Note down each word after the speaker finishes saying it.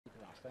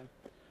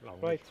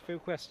Right, a few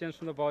questions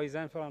from the boys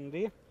then for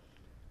Andy.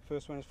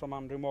 First one is from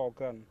Andrew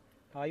Morgan.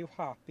 Are you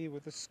happy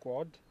with the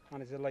squad,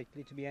 and is there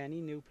likely to be any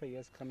new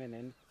players coming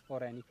in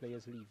or any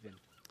players leaving?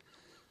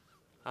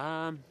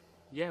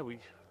 Yeah,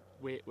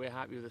 we're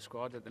happy with the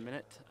squad at the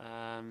minute.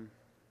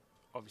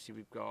 Obviously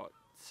we've got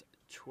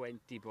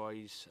 20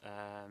 boys,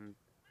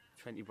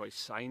 20 boys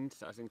signed.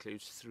 That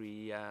includes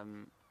three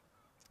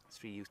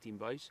youth team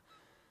boys.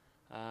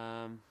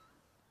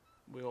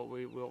 We're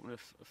hoping to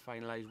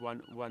finalise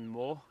one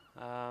more,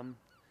 and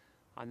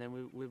then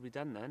we'll be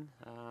done then.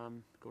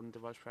 Going into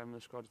Welsh Premier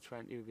squad of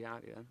 20, we'll be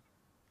happy then.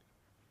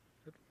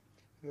 Good.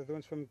 The other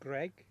one's from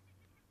Greg.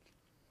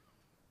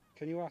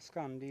 Can you ask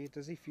Andy,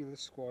 does he feel the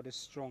squad is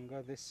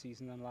stronger this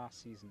season than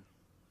last season?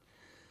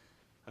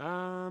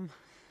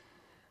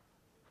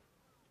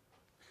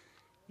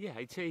 Yeah,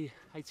 I'd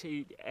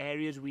say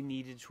areas we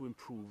needed to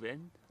improve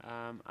in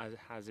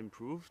has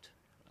improved.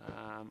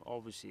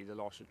 Obviously, the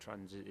loss of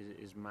Trans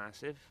is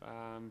massive.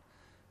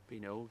 But, you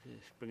know,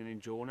 bringing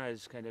in Jonah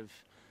is kind of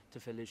to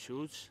fill his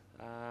shoes.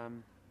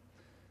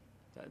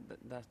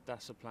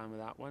 That's the plan with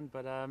that one.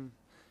 But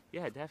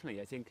yeah,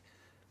 definitely. I think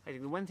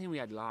the one thing we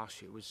had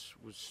last year was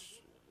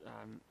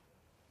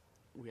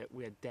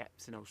we had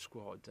depth in our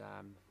squad.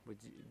 With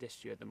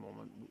this year at the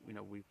moment, you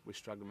know, we're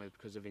struggling with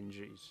because of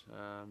injuries.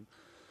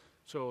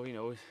 So, you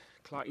know,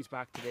 Clarkie's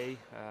back today,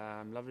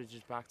 Loveridge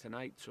is back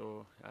tonight,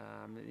 so,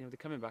 you know, they're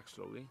coming back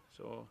slowly.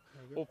 So,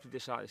 hopefully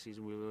this start of the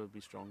season we will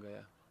be stronger,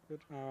 yeah.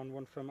 Good. And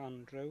one from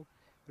Andrew.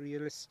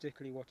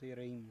 Realistically, what are your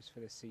aims for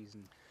this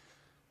season?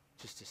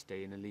 Just to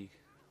stay in the league.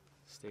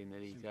 Stay in the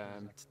league.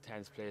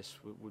 10th place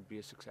would be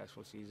a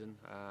successful season.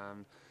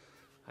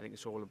 I think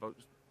it's all about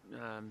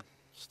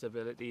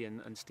stability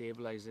and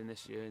stabilising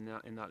this year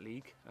in that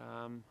league.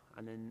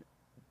 And then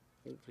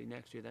hopefully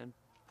next year then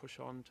push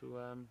on to...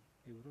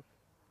 Europe.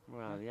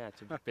 Well, yeah,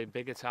 to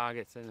bigger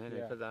targets and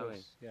put that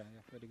way. Yeah,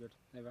 very good.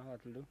 Never hard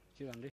to do. Cheers, Andy.